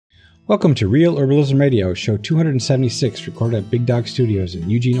Welcome to Real Herbalism Radio, show 276, recorded at Big Dog Studios in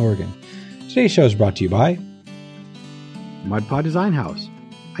Eugene, Oregon. Today's show is brought to you by Mud Pod Design House.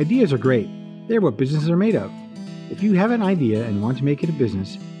 Ideas are great. They're what businesses are made of. If you have an idea and want to make it a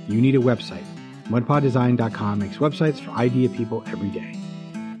business, you need a website. MudPodDesign.com makes websites for idea people every day.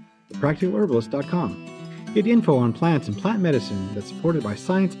 ThePracticalHerbalist.com. Get info on plants and plant medicine that's supported by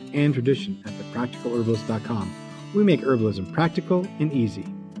science and tradition at ThePracticalHerbalist.com. We make herbalism practical and easy.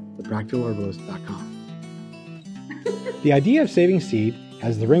 ThePracticalHerbalist.com. The idea of saving seed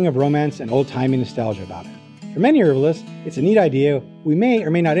has the ring of romance and old-timey nostalgia about it. For many herbalists, it's a neat idea we may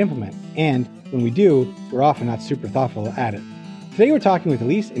or may not implement, and when we do, we're often not super thoughtful at it. Today we're talking with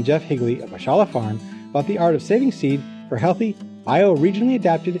Elise and Jeff Higley of Oshala Farm about the art of saving seed for healthy, bio-regionally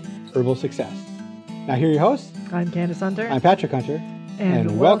adapted herbal success. Now here are your hosts. I'm Candace Hunter. I'm Patrick Hunter.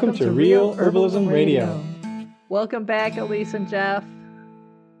 And welcome to Real Herbalism Radio. Welcome back, Elise and Jeff.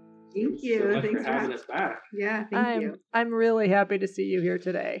 Thank you. So Thanks for having us back. Yeah, thank you. I'm really happy to see you here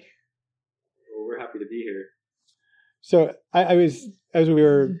today. Well, we're happy to be here. So I was, as we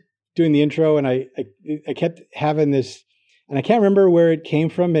were doing the intro, and I kept having this, and I can't remember where it came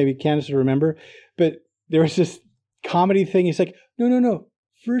from. Maybe Candace will remember, but there was this comedy thing. It's like, no.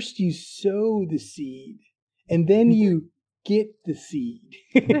 First you sow the seed, and then you get the seed.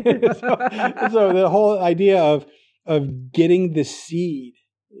 so the whole idea of getting the seed,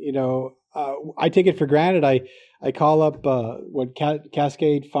 I take it for granted. I call up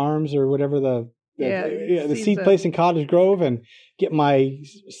Cascade Farms or whatever the seed place in Cottage Grove and get my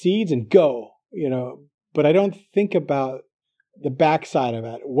seeds and go. But I don't think about the backside of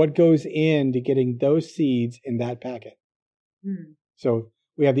it. What goes into getting those seeds in that packet? So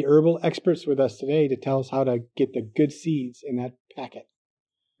we have the herbal experts with us today to tell us how to get the good seeds in that packet.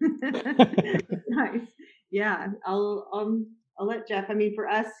 Nice. Yeah, I'll let Jeff. I mean, for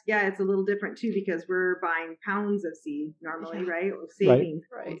us, it's a little different too because we're buying pounds of seed normally, right? Or saving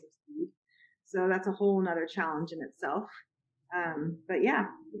pounds of seed. So that's a whole nother challenge in itself. But yeah,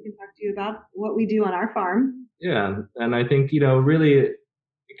 we can talk to you about what we do on our farm. Yeah, and I think really it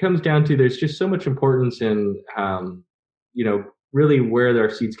comes down to there's just so much importance in really where our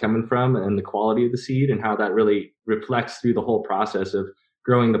seed's coming from and the quality of the seed and how that really reflects through the whole process of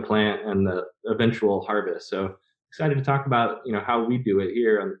growing the plant and the eventual harvest. So excited to talk about, how we do it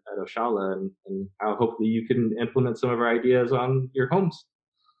here at Oshala and how hopefully you can implement some of our ideas on your homes.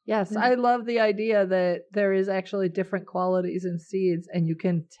 Yes, I love the idea that there is actually different qualities in seeds and you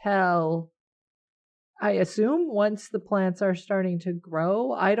can tell, I assume, once the plants are starting to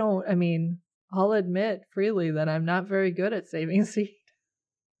grow. I'll admit freely that I'm not very good at saving seed.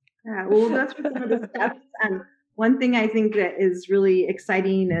 Yeah, well, that's one of the steps. And one thing I think that is really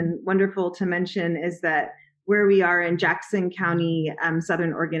exciting and wonderful to mention is that where we are in Jackson County,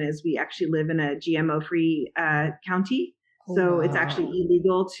 Southern Oregon, is we actually live in a GMO-free county. So it's actually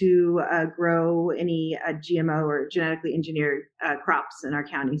illegal to grow any GMO or genetically engineered crops in our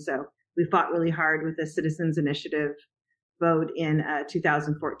county. So we fought really hard with the Citizens Initiative vote in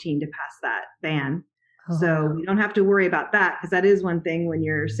 2014 to pass that ban. So we don't have to worry about that because that is one thing when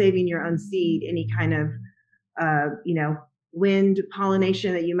you're saving your own seed, any kind of, wind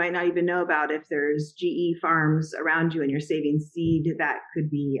pollination that you might not even know about. If there's GE farms around you and you're saving seed, that could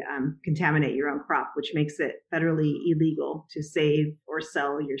be contaminate your own crop, which makes it federally illegal to save or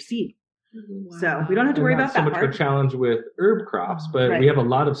sell your seed. Wow. So we don't have to worry about that part. So much of a challenge with herb crops, but we have a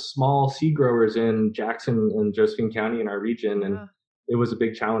lot of small seed growers in Jackson and Josephine County in our region, and it was a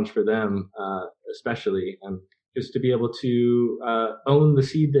big challenge for them, especially. And just to be able to own the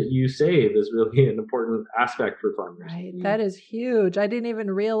seed that you save is really an important aspect for farmers. Right, that is huge. I didn't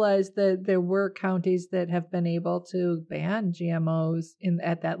even realize that there were counties that have been able to ban GMOs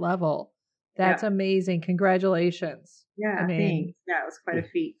at that level. That's amazing. Congratulations. Yeah, thanks. Yeah, it was quite a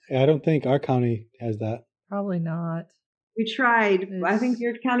feat. Yeah, I don't think our county has that. Probably not. We tried. I think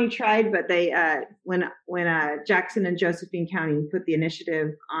your county tried, but they when Jackson and Josephine County put the initiative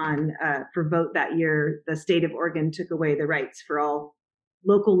on for vote that year, the state of Oregon took away the rights for all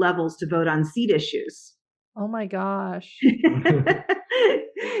local levels to vote on seed issues. Oh my gosh.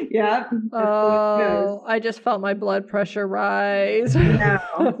 Yeah. Oh, I just felt my blood pressure rise. No,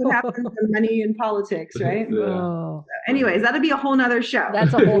 that's what happens in money and politics, right? Yeah. So anyways, that'll be a whole nother show.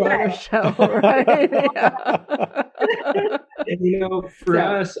 That's a whole other show, right? And, for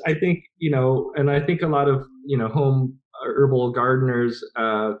us, I think, and I think a lot of, home herbal gardeners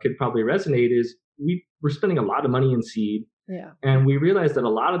could probably resonate is we're spending a lot of money in seed. Yeah. And we realized that a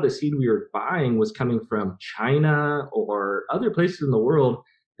lot of the seed we were buying was coming from China or other places in the world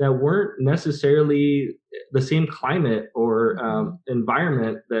that weren't necessarily the same climate or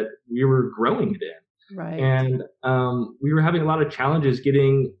environment that we were growing it in. Right. And we were having a lot of challenges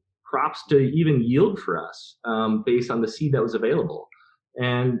getting crops to even yield for us based on the seed that was available.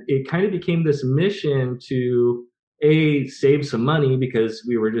 And it kind of became this mission to save some money because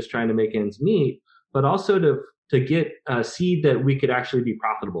we were just trying to make ends meet, but also to get a seed that we could actually be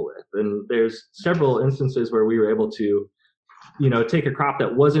profitable with. And there's several instances where we were able to, take a crop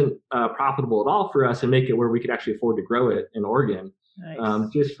that wasn't profitable at all for us and make it where we could actually afford to grow it in Oregon. Nice.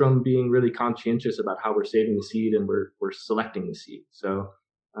 Just from being really conscientious about how we're saving the seed and we're selecting the seed. So,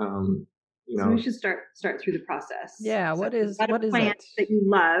 So we should start through the process. Yeah. So what is plant it? that you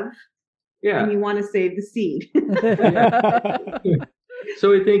love? Yeah. And you want to save the seed.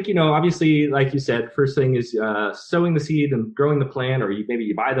 So I think, obviously, like you said, first thing is sowing the seed and growing the plant, or maybe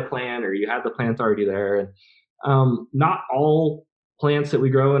you buy the plant or you have the plants already there. And not all plants that we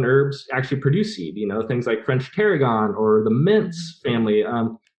grow in herbs actually produce seed. Things like French tarragon or the mints family.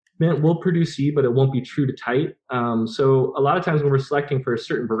 Mint will produce seed, but it won't be true to type. So a lot of times when we're selecting for a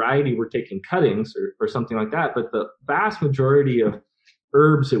certain variety, we're taking cuttings or something like that. But the vast majority of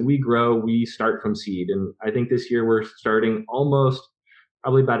herbs that we grow, we start from seed. And I think this year we're starting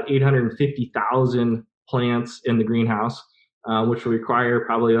probably about 850,000 plants in the greenhouse, which will require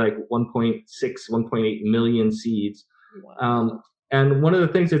probably like 1.6, 1.8 million seeds. Wow. And one of the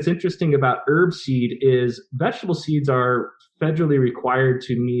things that's interesting about herb seed is vegetable seeds are federally required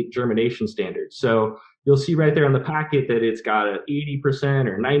to meet germination standards. So you'll see right there on the packet that it's got an 80%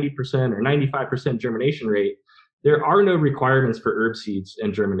 or 90% or 95% germination rate. There are no requirements for herb seeds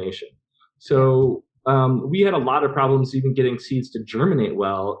and germination. So we had a lot of problems even getting seeds to germinate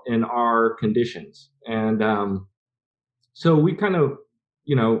well in our conditions. And so we kind of,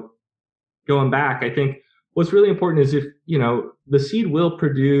 going back, I think what's really important is if, the seed will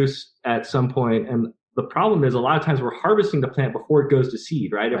produce at some point. And the problem is a lot of times we're harvesting the plant before it goes to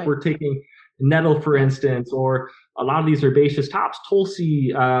seed, right? If we're taking nettle, for instance, or a lot of these herbaceous tops,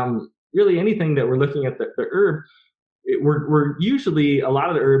 tulsi, really anything that we're looking at the herb, we're usually, a lot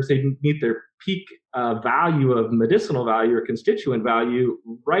of the herbs, they meet their peak value of medicinal value or constituent value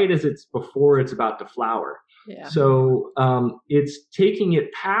right as before it's about to flower. Yeah. So it's taking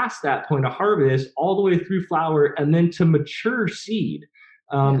it past that point of harvest all the way through flower and then to mature seed.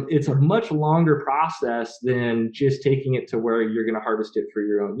 It's a much longer process than just taking it to where you're going to harvest it for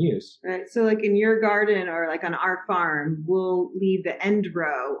your own use. Right. So like in your garden or like on our farm, we'll leave the end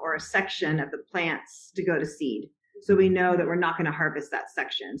row or a section of the plants to go to seed. So we know that we're not going to harvest that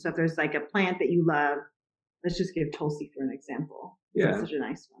section. So if there's like a plant that you love, let's just give Tulsi for an example. Yeah. That's such a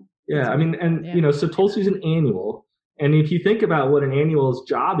nice one. Yeah. I mean, and so Tulsi is an annual. And if you think about what an annual's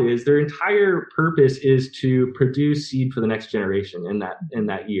job is, their entire purpose is to produce seed for the next generation in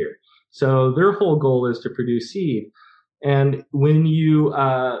that year. So their whole goal is to produce seed. And when you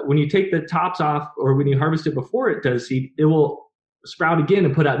take the tops off or when you harvest it before it does seed, it will sprout again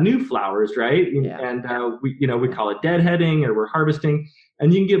and put out new flowers, right? Yeah. And we call it deadheading, or we're harvesting,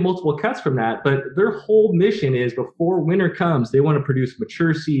 and you can get multiple cuts from that. But their whole mission is before winter comes, they want to produce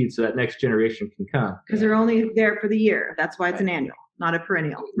mature seeds so that next generation can come. Because they're only there for the year. That's why it's an annual, not a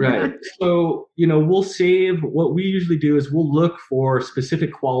perennial. Right. So, we'll save, what we usually do is we'll look for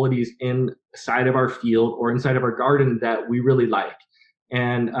specific qualities inside of our field or inside of our garden that we really like.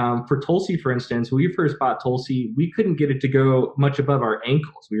 And for Tulsi, for instance, when we first bought Tulsi, we couldn't get it to go much above our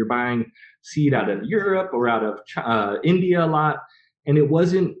ankles. We were buying seed out of Europe or out of India a lot, and it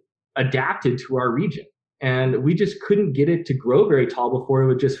wasn't adapted to our region. And we just couldn't get it to grow very tall before it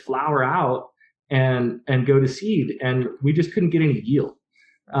would just flower out and go to seed. And we just couldn't get any yield.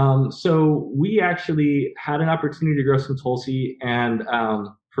 So we actually had an opportunity to grow some Tulsi and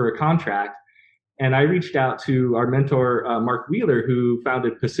for a contract. And I reached out to our mentor, Mark Wheeler, who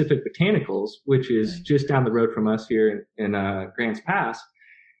founded Pacific Botanicals, which is just down the road from us here in Grants Pass.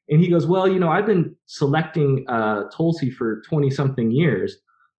 And he goes, well, I've been selecting Tulsi for 20-something years.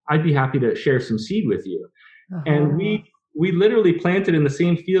 I'd be happy to share some seed with you. Uh-huh. And we literally planted in the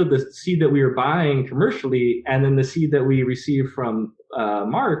same field the seed that we were buying commercially and then the seed that we received from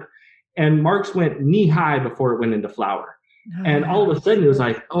Mark. And Mark's went knee-high before it went into flower. And all of a sudden it was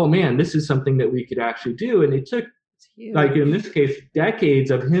like, oh man, this is something that we could actually do. And it took, like in this case,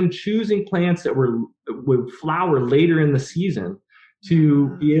 decades of him choosing plants that would flower later in the season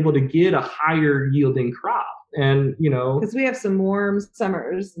to be able to get a higher yielding crop. And, because we have some warm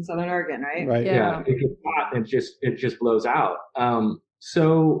summers in Southern Oregon, right? Right. Yeah. It gets hot and it just blows out.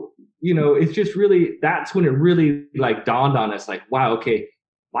 So, it's just really, that's when it really like dawned on us like, wow, okay,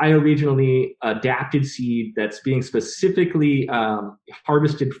 bioregionally adapted seed that's being specifically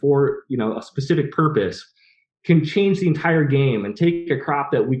harvested for, a specific purpose can change the entire game and take a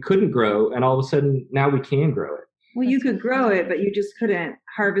crop that we couldn't grow, and all of a sudden now we can grow it. Well, you could grow it, but you just couldn't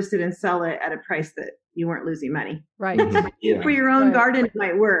harvest it and sell it at a price that you weren't losing money. Right. Yeah. For your own garden, it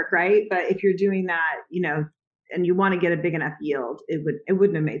might work, right? But if you're doing that, and you want to get a big enough yield, it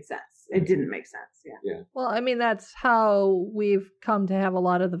wouldn't have made sense. It didn't make sense. Yeah. Well, I mean, that's how we've come to have a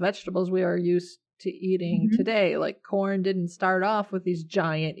lot of the vegetables we are used to eating today. Like corn didn't start off with these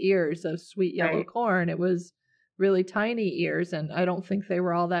giant ears of sweet yellow corn. It was really tiny ears, and I don't think they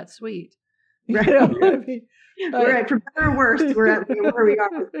were all that sweet. Right. I mean, right. For better or worse, we're at where we are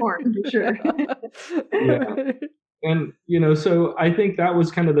with corn, for sure. Yeah. And, so I think that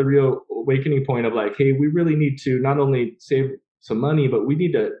was kind of the real awakening point of like, hey, we really need to not only save some money, but we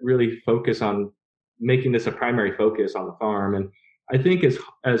need to really focus on making this a primary focus on the farm. And I think as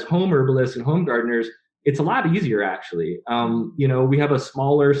home herbalists and home gardeners, it's a lot easier actually. We have a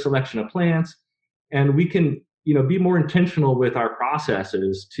smaller selection of plants, and we can, be more intentional with our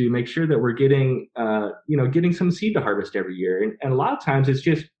processes to make sure that we're getting some seed to harvest every year. And a lot of times it's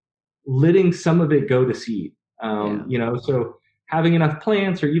just letting some of it go to seed. So having enough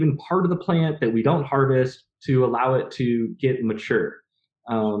plants or even part of the plant that we don't harvest to allow it to get mature.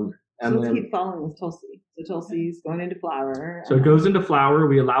 So let's keep following with Tulsi. So Tulsi's going into flower. So it goes into flower.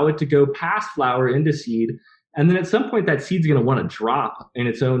 We allow it to go past flower into seed. And then at some point that seed's going to want to drop in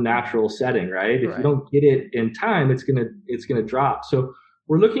its own natural setting, right? If you don't get it in time, it's going to drop. So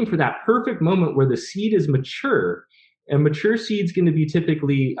we're looking for that perfect moment where the seed is mature, and mature seed's going to be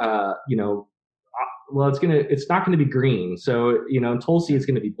typically, it's not going to be green. So, in Tulsi, it's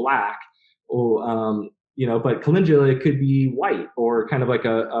going to be black, but calendula, it could be white or kind of like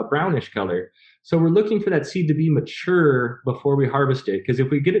a brownish color. So we're looking for that seed to be mature before we harvest it. Because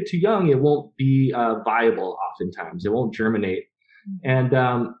if we get it too young, it won't be viable oftentimes. It won't germinate. And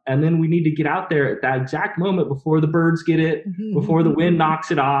then we need to get out there at that exact moment before the birds get it, before the wind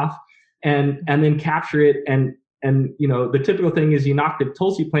knocks it off, and then capture it. And the typical thing is you knock the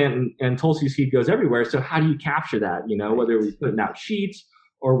Tulsi plant and Tulsi seed goes everywhere. So how do you capture that? Whether we're putting out sheets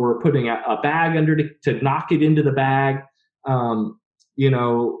or we're putting a bag under to knock it into the bag,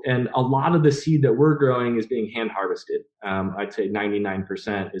 and a lot of the seed that we're growing is being hand harvested. I'd say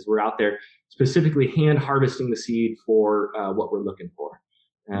 99% is we're out there specifically hand harvesting the seed for what we're looking for.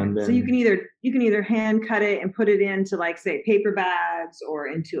 And then, so you can either hand cut it and put it into, like, say, paper bags or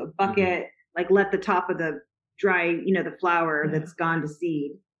into a bucket, like let the top of the dry, the flour that's gone to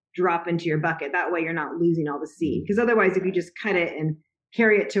seed drop into your bucket. That way you're not losing all the seed. Because otherwise, if you just cut it and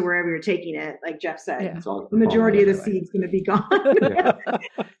carry it to wherever you're taking it, like Jeff said, the majority of the seed's going to be gone.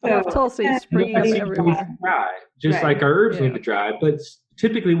 So Tulsi spraying everywhere. Dry, just like our herbs need to dry. But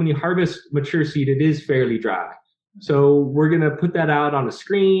typically when you harvest mature seed, it is fairly dry. So we're going to put that out on a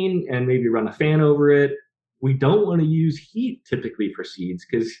screen and maybe run a fan over it. We don't want to use heat typically for seeds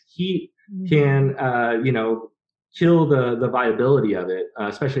because heat can, kill the viability of it,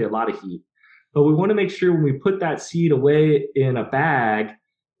 especially a lot of heat. But we want to make sure when we put that seed away in a bag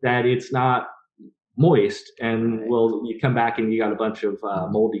that it's not moist, and you come back and you got a bunch of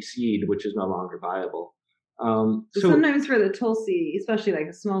moldy seed, which is no longer viable. So sometimes for the Tulsi, especially like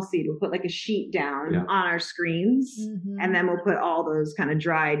a small seed, we'll put like a sheet down on our screens, and then we'll put all those kind of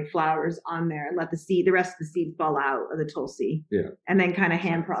dried flowers on there and let the rest of the seed fall out of the Tulsi. And then kind of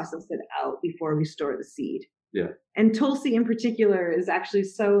hand process it out before we store the seed. And Tulsi in particular is actually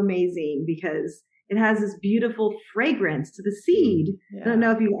so amazing because it has this beautiful fragrance to the seed. I don't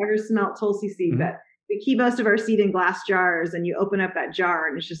know if you've ever smelled Tulsi seed, but we keep most of our seed in glass jars, and you open up that jar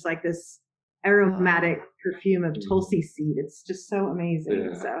and it's just like this aromatic perfume of Tulsi seed. It's just so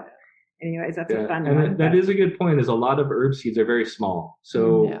amazing. So anyways, that's a fun one. That is a good point, is a lot of herb seeds are very small.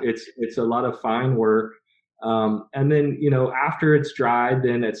 So it's a lot of fine work. And then, after it's dried,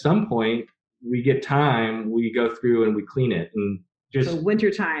 then at some point we get time, we go through and we clean it. And so winter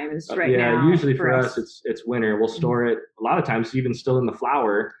time is now. Yeah, usually for us it's winter. We'll store it a lot of times even still in the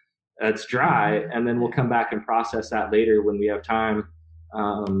flour. It's dry, and then we'll come back and process that later when we have time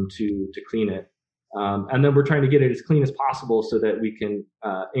to clean it. And then we're trying to get it as clean as possible so that we can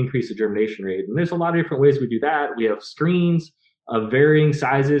increase the germination rate. And there's a lot of different ways we do that. We have screens of varying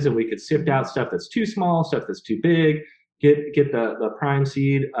sizes, and we could sift out stuff that's too small, stuff that's too big, get the prime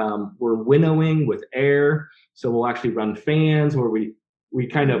seed. We're winnowing with air. So we'll actually run fans where we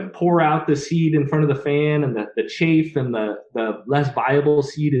kind of pour out the seed in front of the fan, and the chaff and the less viable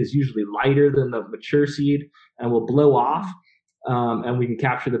seed is usually lighter than the mature seed, and will blow off. And we can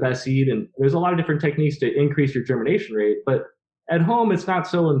capture the best seed. And there's a lot of different techniques to increase your germination rate. But At home, it's not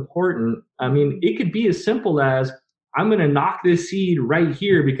so important. I mean, it could be as simple as I'm going to knock this seed right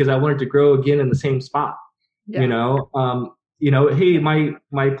here because I want it to grow again in the same spot. Yeah. Hey,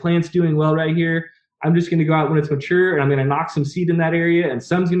 my plant's doing well right here. I'm just going to go out when it's mature and I'm going to knock some seed in that area, and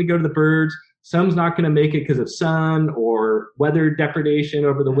some's going to go to the birds. Some's not going to make it because of sun or weather depredation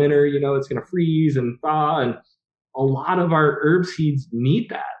over the winter. It's going to freeze and thaw, and a lot of our herb seeds need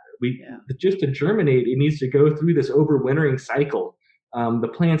that. Just to germinate, it needs to go through this overwintering cycle. The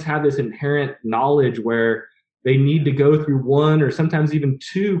plants have this inherent knowledge where they need to go through one or sometimes even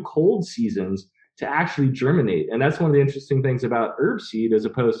two cold seasons to actually germinate. And that's one of the interesting things about herb seed as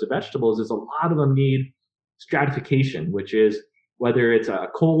opposed to vegetables is a lot of them need stratification, which is whether it's a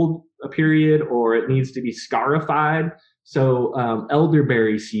cold period or it needs to be scarified. So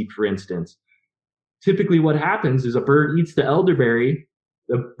elderberry seed, for instance, typically what happens is a bird eats the elderberry.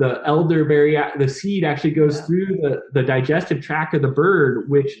 The seed actually goes through the digestive tract of the bird,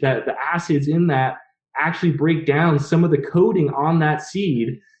 which the acids in that actually break down some of the coating on that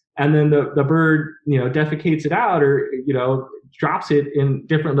seed. And then the bird, defecates it out or, drops it in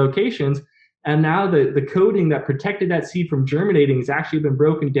different locations. And now the coating that protected that seed from germinating has actually been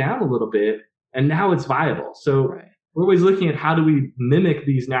broken down a little bit. And now it's viable. So we're always looking at how do we mimic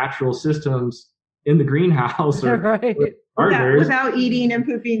these natural systems in the greenhouse or without eating and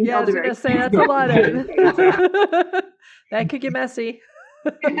pooping. Yeah, I was going to say that's a lot of that could get messy.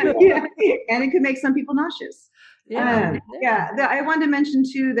 Yeah, and it could make some people nauseous. I wanted to mention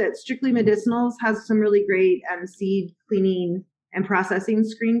too that Strictly Medicinals has some really great seed cleaning and processing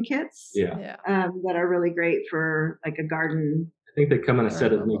screen kits. That are really great for like a garden. I think they come in a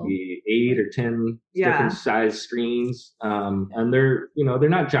set of maybe 8 or 10 different size screens. And they're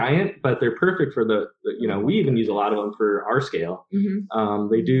not giant, but they're perfect for we even use a lot of them for our scale.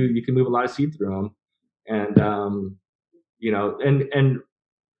 Mm-hmm. You can move a lot of seed through them. And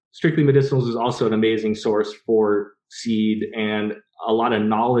Strictly Medicinals is also an amazing source for seed and a lot of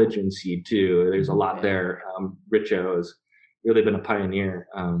knowledge in seed too. There's a lot there. Richo has really been a pioneer.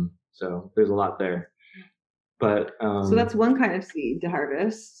 So there's a lot there. But so that's one kind of seed to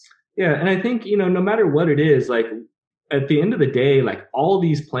harvest. Yeah, and I think no matter what it is, like at the end of the day, like all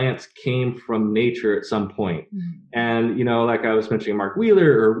these plants came from nature at some point. Mm-hmm. And like I was mentioning, Mark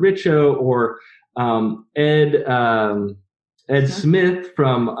Wheeler or Richo or Ed Smith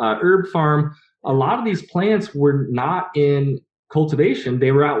from Herb Farm. A lot of these plants were not in cultivation;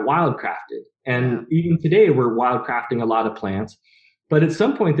 they were out wildcrafted. And even today, we're wildcrafting a lot of plants. But at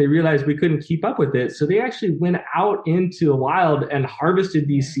some point, they realized we couldn't keep up with it. So they actually went out into the wild and harvested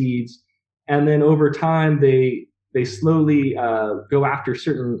these seeds. And then over time, they slowly go after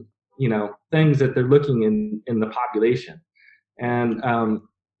certain, things that they're looking in the population. And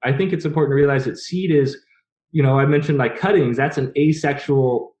I think it's important to realize that seed is, I mentioned like cuttings, that's an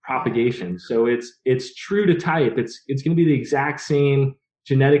asexual propagation. So it's true to type. It's going to be the exact same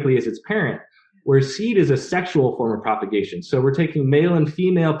genetically as its parent. Where seed is a sexual form of propagation. So we're taking male and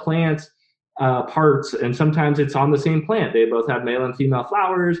female plants parts, and sometimes it's on the same plant. They both have male and female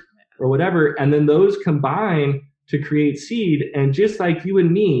flowers or whatever, and then those combine to create seed. And just like you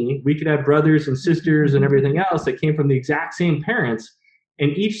and me, we could have brothers and sisters and everything else that came from the exact same parents,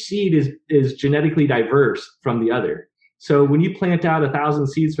 and each seed is genetically diverse from the other. So when you plant out 1,000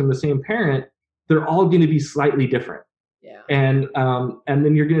 seeds from the same parent, they're all going to be slightly different. Yeah. And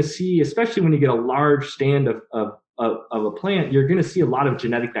then you're going to see, especially when you get a large stand of a plant, you're going to see a lot of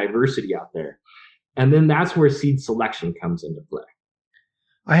genetic diversity out there. And then that's where seed selection comes into play.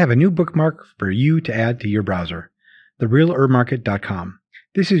 I have a new bookmark for you to add to your browser, therealherbmarket.com.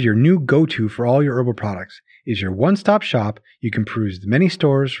 This is your new go-to for all your herbal products. It's your one-stop shop. You can peruse the many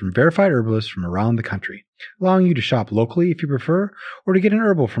stores from verified herbalists from around the country, allowing you to shop locally if you prefer, or to get an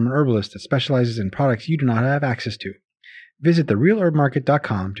herbal from an herbalist that specializes in products you do not have access to. Visit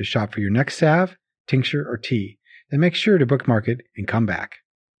therealherbmarket.com to shop for your next salve, tincture, or tea. Then make sure to bookmark it and come back.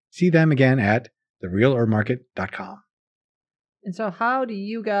 See them again at therealherbmarket.com. And so how do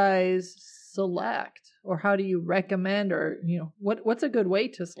you guys select, or how do you recommend, or what's a good way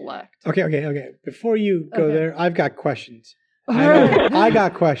to select? Okay. Before you go there, I've got questions. I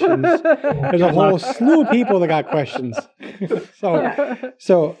got questions. There's a whole slew of people that got questions.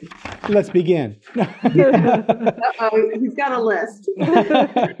 So let's begin. He's got a list.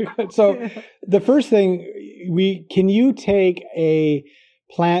 So the first thing, can you take a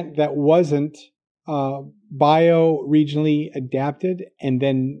plant that wasn't bio-regionally adapted and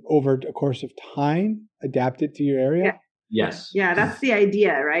then over a course of time adapt it to your area? Yeah. Yes. Yeah, that's the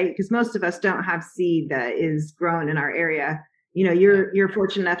idea, right? Because most of us don't have seed that is grown in our area. you're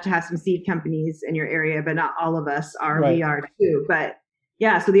fortunate enough to have some seed companies in your area, but not all of us are. Right. We are too. But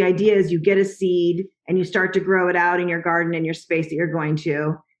yeah, so the idea is you get a seed and you start to grow it out in your garden, in your space that you're going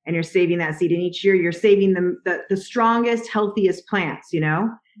to, and you're saving that seed. And each year you're saving the strongest, healthiest plants,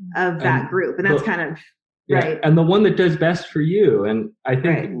 of that group. And that's kind of right. And the one that does best for you. And I think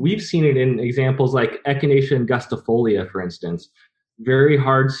Right. we've seen it in examples like Echinacea angustifolia, for instance. Very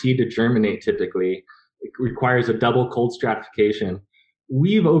hard seed to germinate typically. It requires a double cold stratification.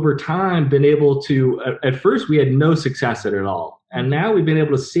 We've over time been able to, at first we had no success at it all. And now we've been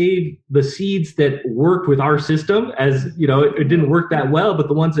able to save the seeds that worked with our system, as it didn't work that well, but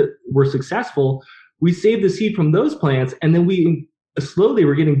the ones that were successful, we saved the seed from those plants. And then we slowly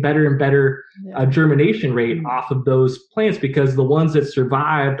we're getting better and better germination rate off of those plants, because the ones that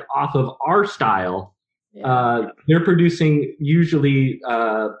survived off of our style, they're producing usually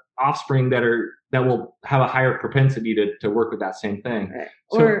offspring that will have a higher propensity to work with that same thing. Right.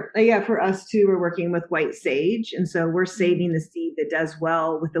 So, For us too, we're working with white sage. And so we're saving the seed that does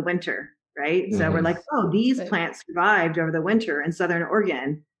well with the winter, right? Mm-hmm. So we're like, these plants survived over the winter in Southern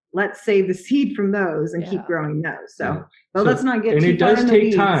Oregon. Let's save the seed from those and keep growing those. So, let's not get too far in the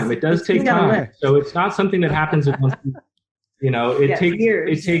weeds. Time. It does take time. So it's not something that happens in one season. It takes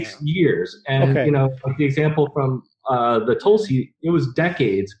years. It takes years. And, like the example from the Tulsi, it was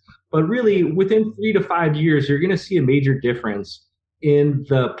decades. But really, within 3 to 5 years, you're going to see a major difference in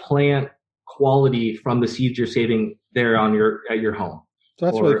the plant quality from the seeds you're saving there at your home. So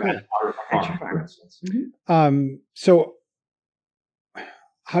that's really cool. At your farm. Mm-hmm. So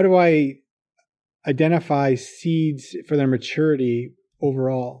how do I identify seeds for their maturity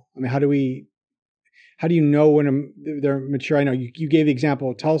overall? I mean, how do you know when they're mature? I know you gave the example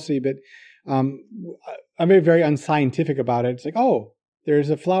of Tulsi, but I'm very unscientific about it. It's like,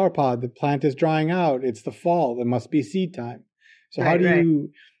 there's a flower pod. The plant is drying out. It's the fall. There must be seed time. So how do you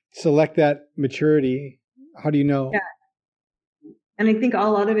select that maturity? How do you know? Yeah. And I think a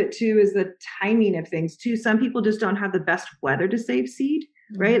lot of it too is the timing of things too. Some people just don't have the best weather to save seed,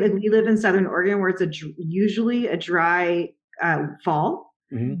 right? Like we live in Southern Oregon where it's usually a dry fall.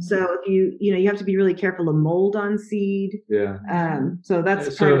 Mm-hmm. So if you have to be really careful of mold on seed. Yeah. So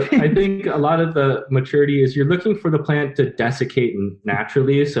that's part of it. I think a lot of the maturity is you're looking for the plant to desiccate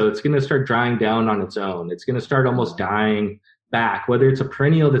naturally. So it's going to start drying down on its own. It's going to start almost dying back, whether it's a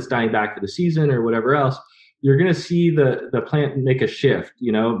perennial that's dying back for the season or whatever else. You're going to see the plant make a shift.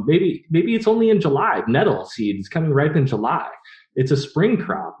 Maybe it's only in July. Nettle seed is coming ripe in July. It's a spring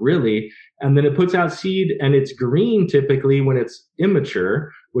crop, really. And then it puts out seed, and it's green typically when it's immature,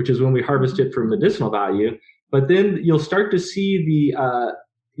 which is when we harvest it for medicinal value. But then you'll start to see the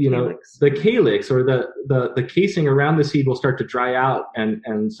calyx or the casing around the seed will start to dry out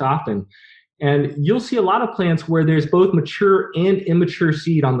and soften. And you'll see a lot of plants where there's both mature and immature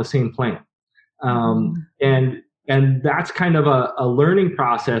seed on the same plant. And that's kind of a learning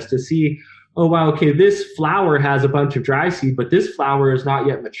process to see, oh, wow, okay, this flower has a bunch of dry seed, but this flower is not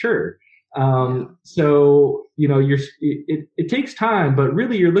yet mature. So, it takes time, but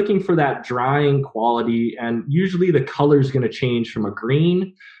really you're looking for that drying quality. And usually the color is going to change from a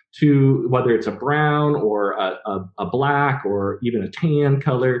green to whether it's a brown or a black or even a tan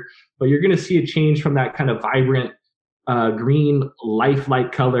color. But you're going to see it change from that kind of vibrant green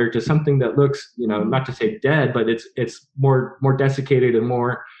lifelike color to something that looks, not to say dead, but it's more desiccated and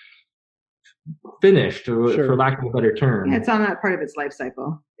more finished, for lack of a better term. Yeah, it's on that part of its life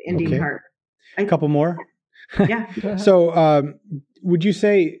cycle, the ending part. A couple more. Yeah. So would you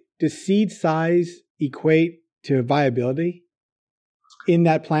say, does seed size equate to viability in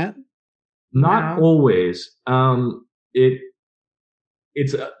that plant? Not always.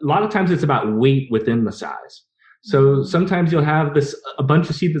 It's a lot of times it's about weight within the size. So sometimes you'll have a bunch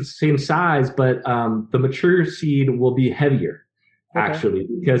of seed that's the same size, but the mature seed will be heavier, actually,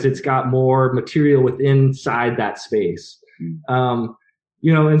 because it's got more material inside that space.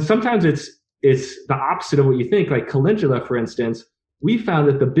 And sometimes it's the opposite of what you think. Like calendula, for instance, we found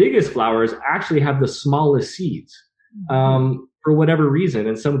that the biggest flowers actually have the smallest seeds for whatever reason,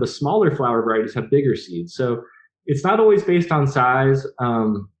 and some of the smaller flower varieties have bigger seeds. So it's not always based on size,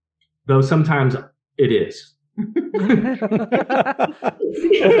 though sometimes it is. Okay.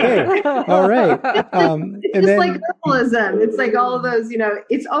 All right. Just like herbalism, it's like all of those,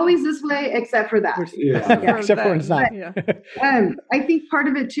 it's always this way except for that. Except for it's not. I think part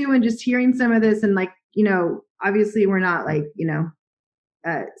of it too, and just hearing some of this, and obviously we're not like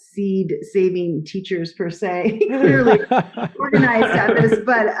seed saving teachers per se, clearly organized at this,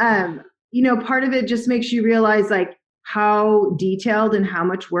 but part of it just makes you realize how detailed and how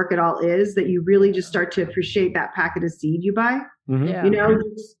much work it all is that you really just start to appreciate that packet of seed you buy. Mhm. Yeah. You know,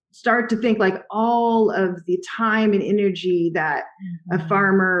 start to think like all of the time and energy that a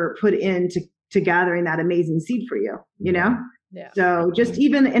farmer put into gathering that amazing seed for you, you know? Yeah. So just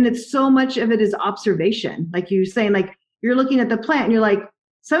even, and it's so much of it is observation. Like you're saying, like you're looking at the plant and you're like,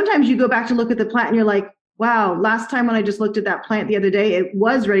 sometimes you go back to look at the plant and you're like, wow, last time when I just looked at that plant the other day, it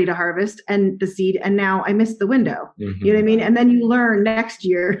was ready to harvest and the seed, and now I missed the window. Mhm. You know what I mean? And then you learn next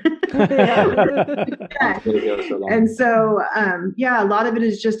year. And so, yeah, a lot of it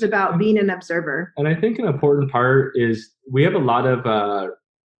is just about being an observer. And I think an important part is we have a lot of,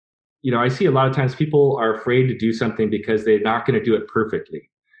 I see a lot of times people are afraid to do something because they're not going to do it perfectly.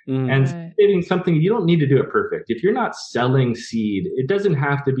 Mm. And Right. stating something, you don't need to do it perfect. If you're not selling seed, it doesn't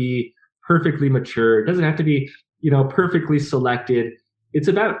have to be perfectly mature. It doesn't have to be, perfectly selected. It's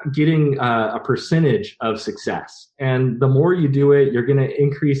about getting a percentage of success. And the more you do it, you're going to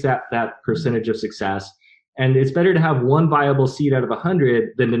increase that percentage of success. And it's better to have one viable seed out of 100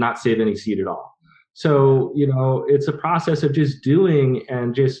 than to not save any seed at all. So, it's a process of just doing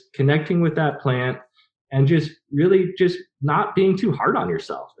and just connecting with that plant and just really just not being too hard on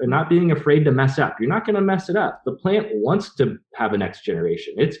yourself and not being afraid to mess up. You're not going to mess it up. The plant wants to have a next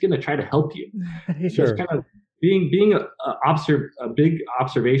generation. It's going to try to help you. Sure. It's kind of being a big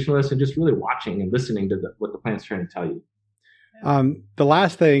observationalist and just really watching and listening to what the plant's trying to tell you. The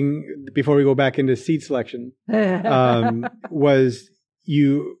last thing before we go back into seed selection was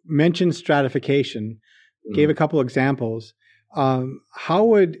you mentioned stratification, gave a couple examples. How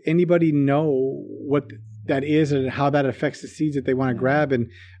would anybody know what that is and how that affects the seeds that they want to grab? And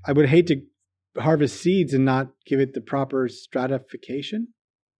I would hate to harvest seeds and not give it the proper stratification.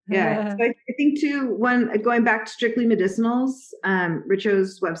 Yeah. So I think too, going back to Strictly Medicinals,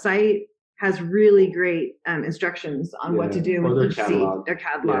 Richo's website has really great instructions on what to do Or with their each seed, catalog. their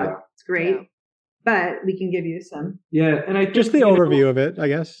catalog. Yeah. It's great. Yeah. But we can give you some. Yeah, and I think, Just the overview of it, I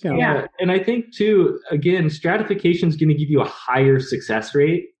guess. Yeah. And I think too, again, stratification is going to give you a higher success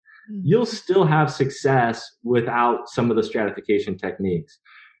rate. You'll still have success without some of the stratification techniques.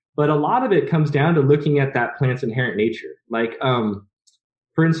 But a lot of it comes down to looking at that plant's inherent nature. Like,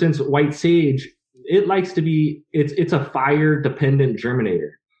 for instance, white sage, it likes to be, it's a fire dependent germinator.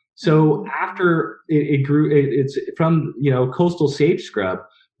 So after it grew, it's from, coastal sage scrub,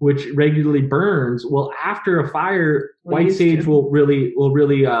 which regularly burns. Well, after a fire, white sage will really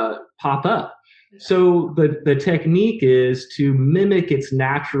pop up. So the technique is to mimic its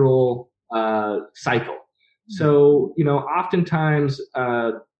natural cycle. So, oftentimes,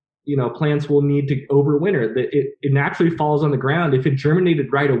 plants will need to overwinter. It naturally falls on the ground. If it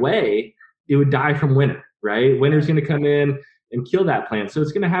germinated right away, it would die from winter, right? Winter's going to come in and kill that plant. So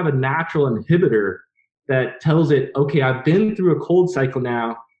it's going to have a natural inhibitor that tells it, okay, I've been through a cold cycle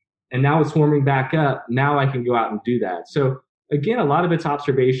now, and now it's warming back up. Now I can go out and do that. So again, a lot of it's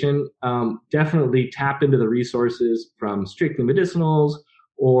observation. Definitely tap into the resources from Strictly Medicinals,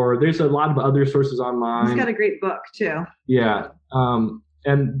 or there's a lot of other sources online. He's got a great book too. Yeah.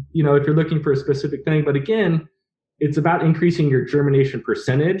 And, if you're looking for a specific thing, but again, it's about increasing your germination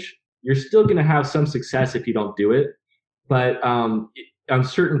percentage. You're still going to have some success if you don't do it. But on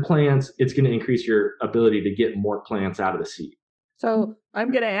certain plants, it's going to increase your ability to get more plants out of the seed. So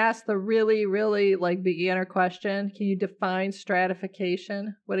I'm going to ask the really, really beginner question. Can you define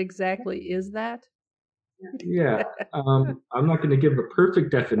stratification? What exactly is that? Yeah. I'm not going to give a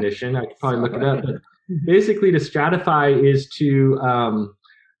perfect definition. I could probably look it up. But basically, to stratify is to,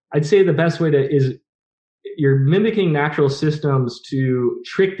 I'd say the best way is you're mimicking natural systems to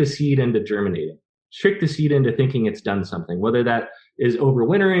trick the seed into germinating, trick the seed into thinking it's done something, whether that is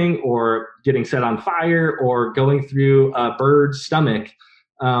overwintering or getting set on fire or going through a bird's stomach.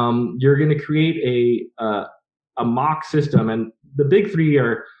 You're going to create a mock system. And the big three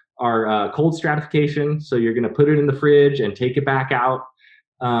are cold stratification. So you're going to put it in the fridge and take it back out.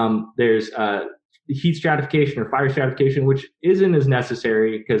 There's heat stratification or fire stratification, which isn't as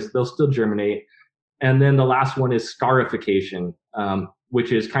necessary because they'll still germinate. And then the last one is scarification,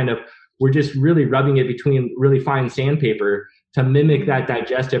 which is kind of, we're just really rubbing it between really fine sandpaper to mimic that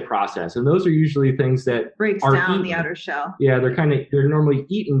digestive process. And those are usually things that breaks are down eaten. the outer shell. Yeah, they're normally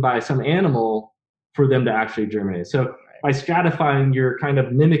eaten by some animal for them to actually germinate. So by stratifying, you're kind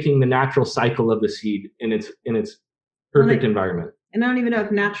of mimicking the natural cycle of the seed in its perfect environment. And I don't even know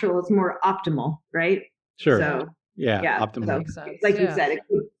if natural is more optimal, right? Sure. So yeah, optimal. So, Makes sense. like you Yeah. said,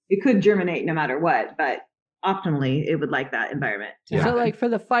 it could germinate no matter what, but optimally it would like that environment to Yeah. So happen. for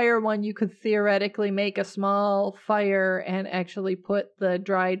the fire one, you could theoretically make a small fire and actually put the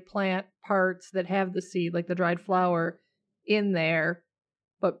dried plant parts that have the seed, like the dried flower, in there,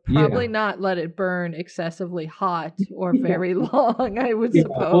 but probably not let it burn excessively hot or very long, I would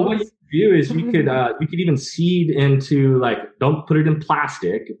suppose. Well, what you could do is you could even seed into, like, don't put it in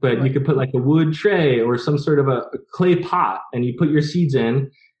plastic, but you could put like a wood tray or some sort of a clay pot, and you put your seeds in,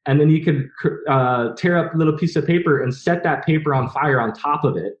 and then you could tear up a little piece of paper and set that paper on fire on top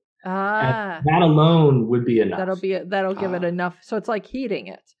of it. And that alone would be enough. That'll give it enough. So it's like heating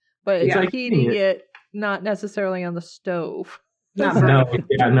it, but it's like heating it not necessarily on the stove. Too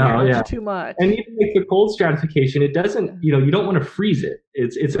much. And even like the cold stratification, it doesn't, you don't want to freeze it.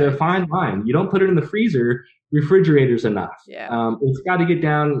 It's a fine line. You don't put it in the freezer. Refrigerator's enough. It's got to get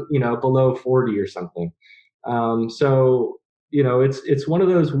down, below 40 or something. So it's one of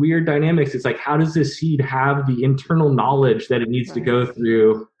those weird dynamics. It's like, how does this seed have the internal knowledge that it needs to go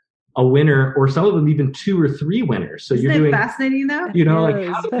through a winter, or some of them even 2 or 3 winters? So you're doing fascinating though. Like,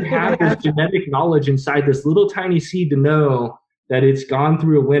 how do you have this genetic knowledge inside this little tiny seed to know that it's gone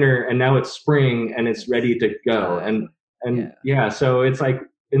through a winter and now it's spring and it's ready to go? So it's like,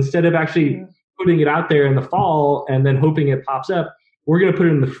 instead of actually putting it out there in the fall and then hoping it pops up, we're going to put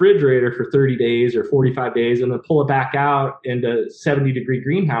it in the refrigerator for 30 days or 45 days and then pull it back out into 70-degree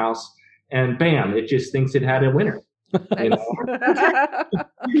greenhouse, and bam, it just thinks it had a winter. I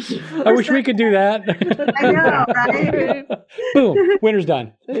wish we could do that. I know, right? Boom, winter's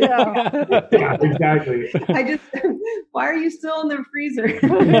done. Yeah, exactly. Why are you still in the freezer?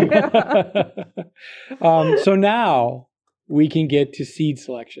 So now we can get to seed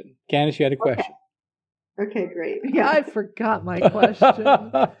selection. Candace, you had a question. Okay, great. Yeah, I forgot my question.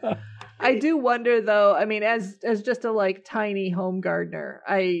 I do wonder though, I mean, as just a tiny home gardener,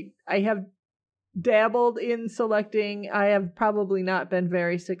 I have dabbled in selecting. I have probably not been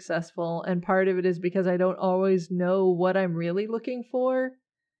very successful, and part of it is because I don't always know what I'm really looking for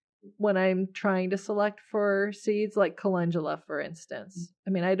when I'm trying to select for seeds, like calendula, for instance.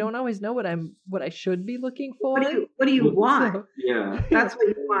 I mean, I don't always know what I should be looking for. What do you want? So, that's what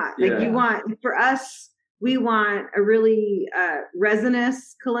you want. You want, for us, we want a really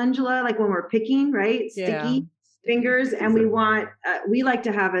resinous calendula, like when we're picking, right? Sticky fingers, and we like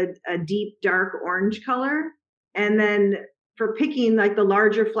to have a deep dark orange color, and then for picking, like, the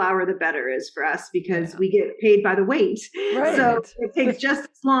larger flower the better is for us, because we get paid by the weight. Right. So it takes just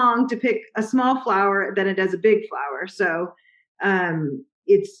as long to pick a small flower than it does a big flower. So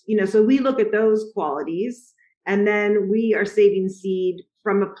it's so we look at those qualities, and then we are saving seed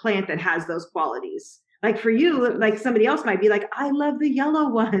from a plant that has those qualities. Like for you, like somebody else might be like, I love the yellow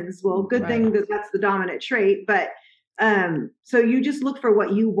ones. Well, good thing that's the dominant trait. But so you just look for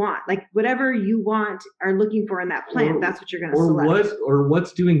what you want, like whatever you are looking for in that plant. That's what you're going to select.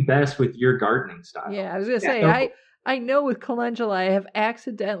 What's doing best with your gardening style. Yeah, I was going to say, I know with calendula, I have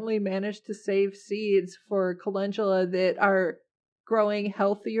accidentally managed to save seeds for calendula that are growing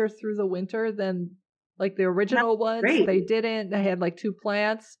healthier through the winter than like the original ones. Great. They didn't. I had like 2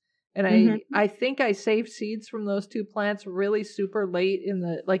 plants. And I think I saved seeds from those 2 plants really super late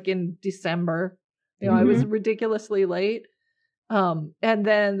in December. I was ridiculously late. And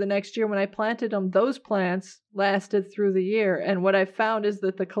then the next year when I planted them, those plants lasted through the year. And what I found is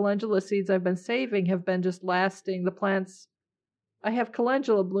that the calendula seeds I've been saving have been just lasting. The plants, I have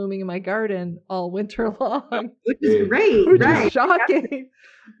calendula blooming in my garden all winter long. Which is great. Which is shocking.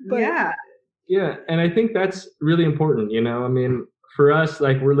 Yeah. Yeah. And I think that's really important. I mean, for us,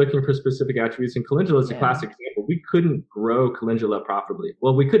 like, we're looking for specific attributes, and calendula is a classic example. We couldn't grow calendula profitably.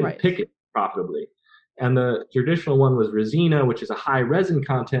 Well, we couldn't pick it profitably. And the traditional one was resina, which is a high resin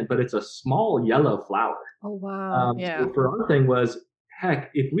content, but it's a small yellow flower. Oh, wow. So for our thing was,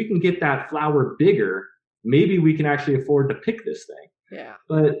 heck, if we can get that flower bigger, maybe we can actually afford to pick this thing. Yeah.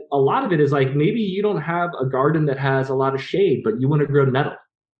 But a lot of it is like, maybe you don't have a garden that has a lot of shade, but you want to grow nettle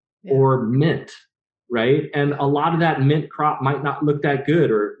or mint. Right. And a lot of that mint crop might not look that good,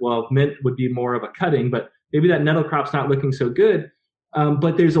 mint would be more of a cutting, but maybe that nettle crop's not looking so good.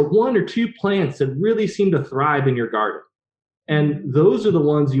 But there's 1 or 2 plants that really seem to thrive in your garden. And those are the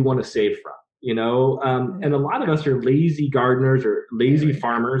ones you want to save from, and a lot of us are lazy gardeners or lazy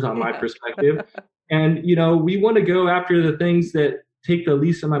farmers on my perspective. And, we want to go after the things that take the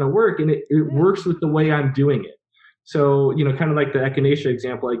least amount of work, and it works with the way I'm doing it. So, kind of like the echinacea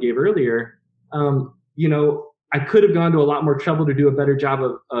example I gave earlier, I could have gone to a lot more trouble to do a better job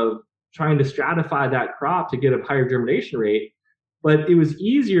of trying to stratify that crop to get a higher germination rate. But it was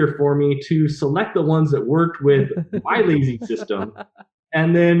easier for me to select the ones that worked with my lazy system.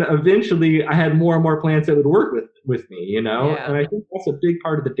 And then eventually I had more and more plants that would work with me, And I think that's a big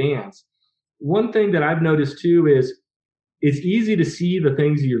part of the dance. One thing that I've noticed too is it's easy to see the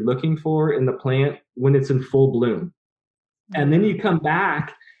things you're looking for in the plant when it's in full bloom. And then you come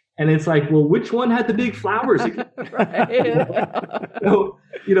back and it's like, well, which one had the big flowers again? Right. So,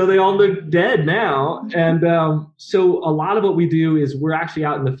 they all look dead now. And so a lot of what we do is we're actually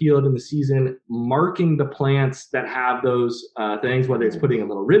out in the field in the season marking the plants that have those things, whether it's putting a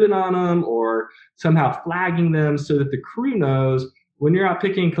little ribbon on them or somehow flagging them so that the crew knows when you're out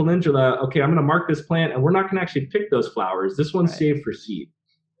picking calendula, okay, I'm going to mark this plant and we're not going to actually pick those flowers. This one's saved for seed.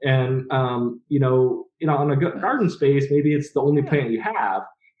 And, on a garden space, maybe it's the only plant you have.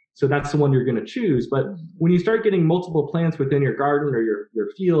 So that's the one you're going to choose. But when you start getting multiple plants within your garden or your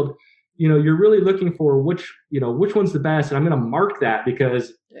field, you're really looking for which one's the best. And I'm going to mark that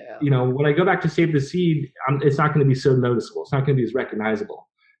because, when I go back to save the seed, it's not going to be so noticeable. It's not going to be as recognizable.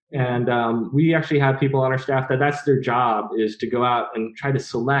 And we actually have people on our staff that's their job, is to go out and try to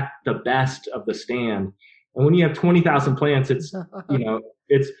select the best of the stand. And when you have 20,000 plants, it's,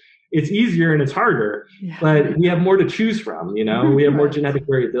 it's easier and it's harder, but we have more to choose from, we have more genetic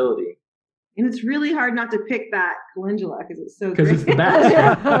variability. And it's really hard not to pick that calendula because it's so great. Because it's the best.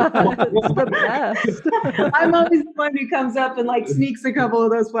 It's the best. I'm always the one who comes up and sneaks a couple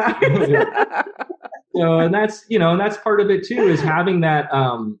of those flowers. And that's part of it too, is having that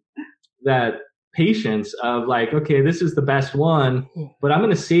patience of okay, this is the best one, but I'm going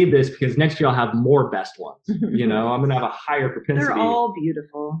to save this because next year I'll have more best ones. I'm going to have a higher propensity. They're all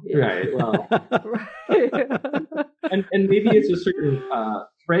beautiful. Right. Well, and maybe it's a certain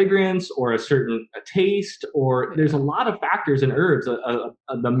fragrance or a certain taste, or there's a lot of factors in herbs, the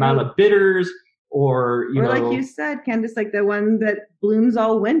amount of bitters, or like you said, Candace, the one that blooms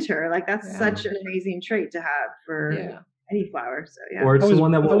all winter. That's such an amazing trait to have for any flower. So or it's the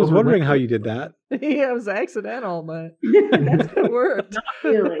one that I was wondering how you did that. Yeah, it was accidental, but that's good work. Not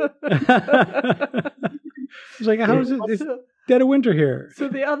really. It's how is it? It's dead of winter here. So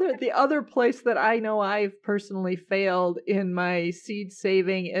the other place that I know I've personally failed in my seed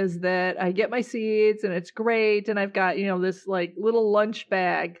saving is that I get my seeds and it's great, and I've got this little lunch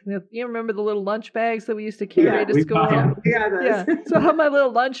bag. You remember the little lunch bags that we used to carry to school? Yeah. So I have my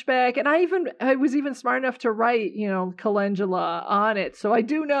little lunch bag, and I was even smart enough to write calendula on it. So I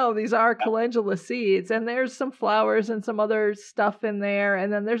do know these are calendula seeds, and there's some flowers and some other stuff in there,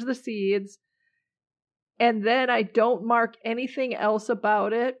 and then there's the seeds. And then I don't mark anything else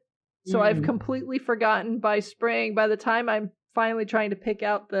about it. So I've completely forgotten by spring. By the time I'm finally trying to pick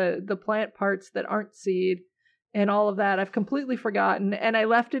out the plant parts that aren't seed and all of that, I've completely forgotten. And I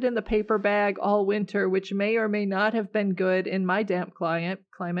left it in the paper bag all winter, which may or may not have been good in my damp climate,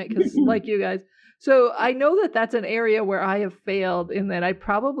 because like you guys. So I know that that's an area where I have failed, in that I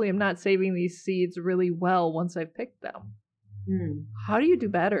probably am not saving these seeds really well once I've picked them. How do you do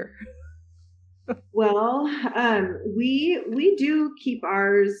better? Well, we do keep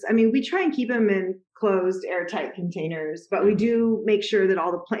ours. I mean, we try and keep them in closed, airtight containers, but we do make sure that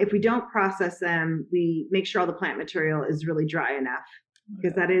all the if we don't process them, we make sure all the plant material is really dry enough,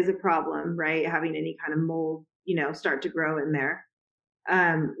 because that is a problem, right? Having any kind of mold, start to grow in there.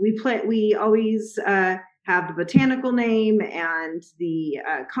 We always have the botanical name and the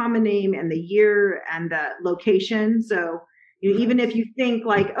common name and the year and the location. So even if you think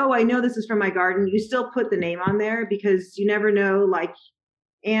oh, I know this is from my garden, you still put the name on there, because you never know,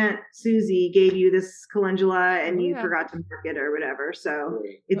 Aunt Susie gave you this calendula and you forgot to mark it or whatever. So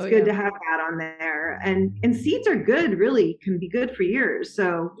it's good to have that on there. And seeds are good, really can be good for years.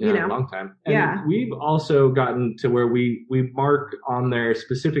 So, a long time. And we've also gotten to where we mark on there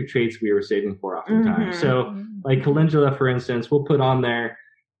specific traits we were saving for oftentimes. So calendula, for instance, we'll put on there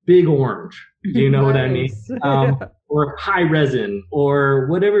big orange. Do you know what I mean? Or high resin, or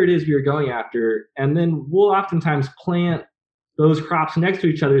whatever it is we are going after. And then we'll oftentimes plant those crops next to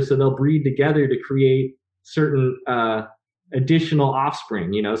each other so they'll breed together to create certain additional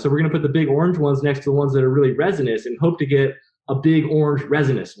offspring, So we're going to put the big orange ones next to the ones that are really resinous and hope to get a big orange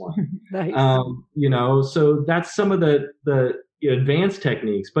resinous one. Nice. So that's some of the advanced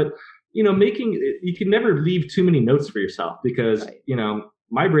techniques. But, you can never leave too many notes for yourself, because,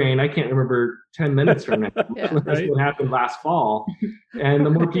 my brain, I can't remember 10 minutes from now. That's what happened last fall. And the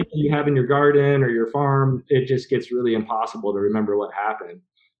more people you have in your garden or your farm, it just gets really impossible to remember what happened.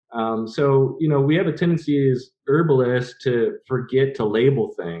 So, we have a tendency as herbalists to forget to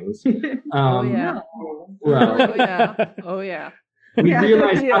label things. Oh, yeah. We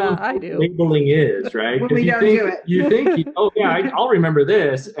realize how labeling is, right? When we don't do it. You think, I'll remember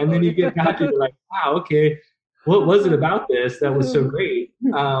this. And then you get back and you're like, wow, okay. What was it about this that was so great?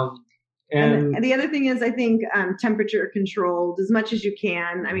 And the other thing is, I think temperature controlled as much as you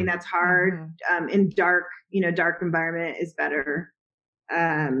can. I mean, that's hard. In dark environment is better.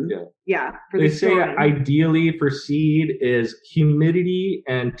 For they the say storing. ideally for seed is humidity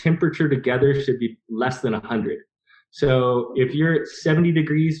and temperature together should be less than 100. So if you're at 70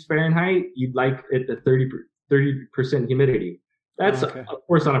 degrees Fahrenheit, you'd like it at 30% humidity. That's Okay. of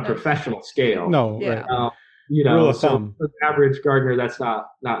course on a professional scale. No, Yeah. right. Rule of so thumb. for the average gardener, that's not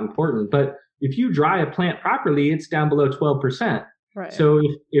important. But if you dry a plant properly, it's down below 12%. Right. So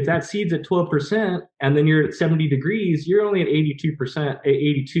if that seed's at 12% and then you're at 70 degrees, you're only at 82%,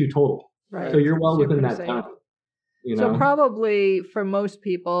 82 total. right. So you're well So you're within pretty that safe. time. So probably for most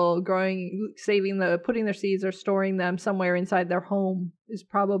people, putting their seeds or storing them somewhere inside their home is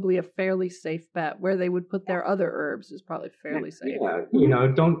probably a fairly safe bet. Where they would put their other herbs is probably fairly safe. Yeah,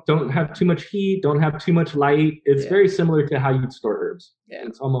 don't have too much heat, don't have too much light. It's very similar to how you'd store herbs. Yeah.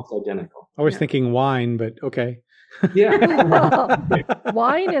 It's almost identical. I was thinking wine, but okay. Yeah.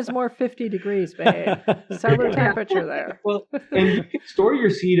 Wine is more 50 degrees, babe. Cellar temperature there. Well, and you can store your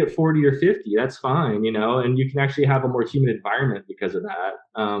seed at 40 or 50. That's fine, and you can actually have a more humid environment because of that.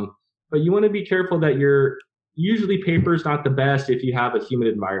 But you want to be careful that usually paper is not the best if you have a humid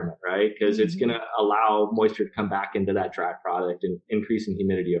environment, right? Because it's going to allow moisture to come back into that dry product and increase in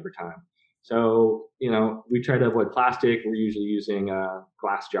humidity over time. So, we try to avoid plastic. We're usually using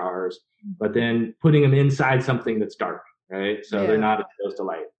glass jars, but then putting them inside something that's dark, right? So they're not exposed to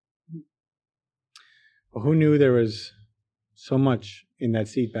light. Well, who knew there was so much in that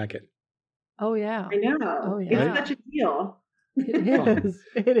seed packet? Oh, yeah. I know. Oh, yeah. It's such a deal. It is.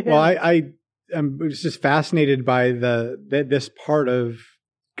 It is. Well, I was just fascinated by this part of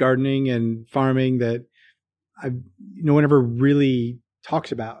gardening and farming that no one ever really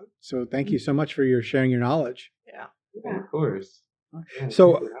talks about. So thank you so much for sharing your knowledge. Yeah, of course. Yeah,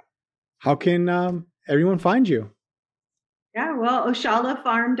 So how can everyone find you? Yeah, well,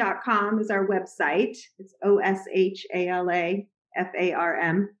 oshalafarm.com is our website. It's OSHALAFARM.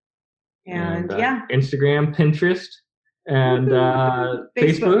 And Instagram, Pinterest, and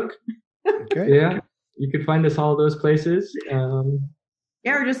Facebook. Okay. Yeah, you can find us all those places. Or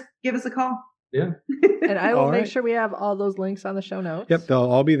just give us a call. Yeah. And I will All make right. sure we have all those links on the show notes. Yep, they'll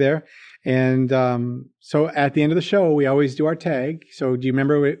all be there. And so at the end of the show, we always do our tag. So do you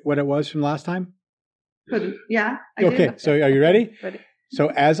remember what it was from last time? Yeah. I Okay, do. so are you ready? Ready. So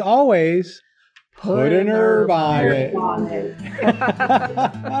as always, put an herb on it.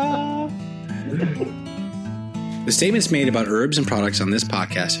 The statements made about herbs and products on this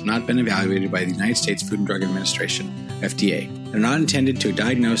podcast have not been evaluated by the United States Food and Drug Administration, FDA. They're not intended to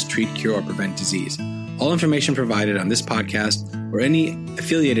diagnose, treat, cure, or prevent disease. All information provided on this podcast or any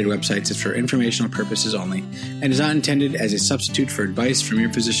affiliated websites is for informational purposes only and is not intended as a substitute for advice from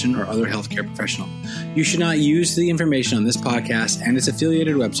your physician or other healthcare professional. You should not use the information on this podcast and its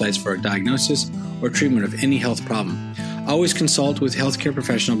affiliated websites for a diagnosis or treatment of any health problem. Always consult with a healthcare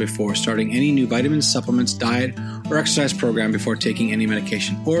professional before starting any new vitamins, supplements, diet, or exercise program before taking any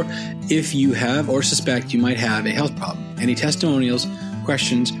medication, or if you have or suspect you might have a health problem. Any testimonials,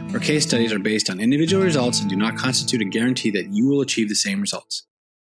 questions, or case studies are based on individual results and do not constitute a guarantee that you will achieve the same results.